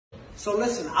So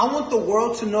listen, I want the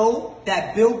world to know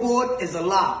that Billboard is a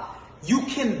lie. You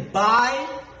can buy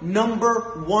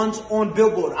number ones on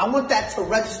Billboard. I want that to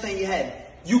register in your head.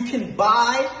 You can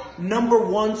buy number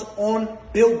ones on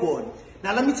Billboard.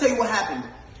 Now let me tell you what happened.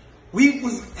 We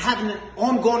was having an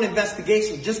ongoing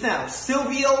investigation just now.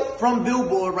 Silvio from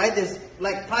Billboard, right? There's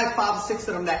like probably 5 or 6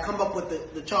 of them that come up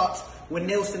with the charts with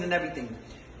Nielsen and everything.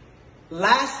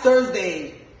 Last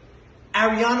Thursday,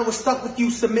 Ariana was Stuck With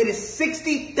You submitted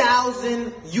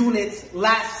 60,000 units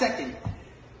last second.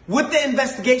 With the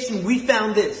investigation, we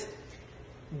found this.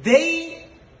 They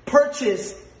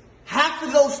purchased half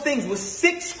of those things with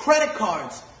 6 credit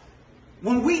cards.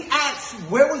 When we asked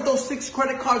where was those 6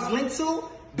 credit cards linked to,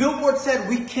 Billboard said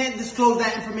we can't disclose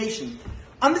that information.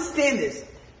 Understand this.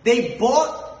 They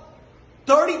bought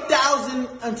 30,000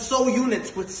 and so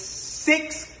units with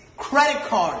 6 credit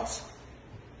cards.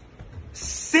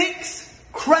 6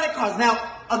 credit cards.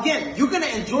 Now, again, you're going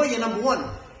to enjoy your number one.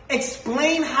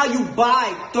 Explain how you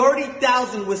buy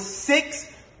 30,000 with 6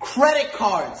 credit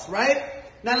cards, right?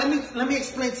 Now, let me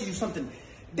explain to you something.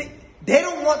 They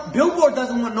don't want, Billboard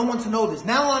doesn't want no one to know this.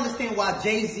 Now I understand why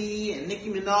Jay-Z and Nicki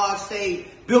Minaj say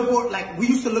Billboard, like we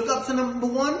used to look up to number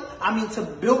one, to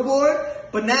Billboard,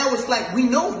 but now it's like we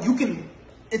know you can,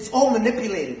 it's all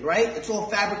manipulated, right? It's all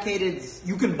fabricated.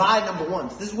 You can buy number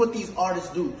ones. This is what these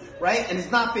artists do, right? And it's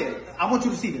not fair. I want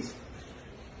you to see this.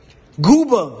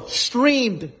 Gooba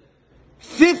streamed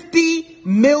 50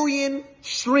 million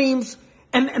streams,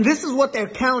 and this is what they're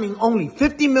counting only,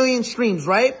 50 million streams,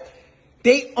 right?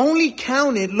 They only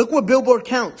counted, look what Billboard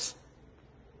counts.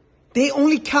 They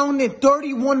only counted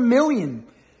 31 million.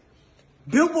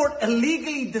 Billboard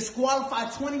illegally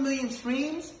disqualified 20 million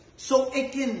streams so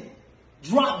it can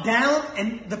drop down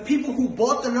and the people who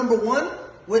bought the number one,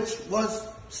 which was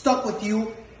Stuck With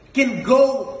You, can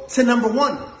go to number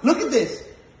one. Look at this.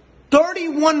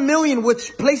 31 million,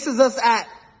 which places us at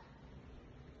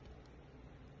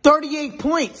 38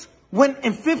 points. When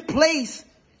in 5th place,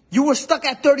 you were stuck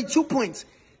at 32 points.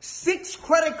 6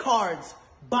 credit cards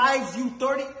buys you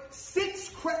 36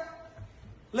 credit.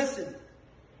 Listen,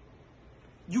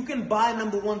 you can buy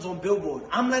number ones on Billboard.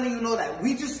 I'm letting you know that.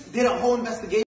 We just did a whole investigation.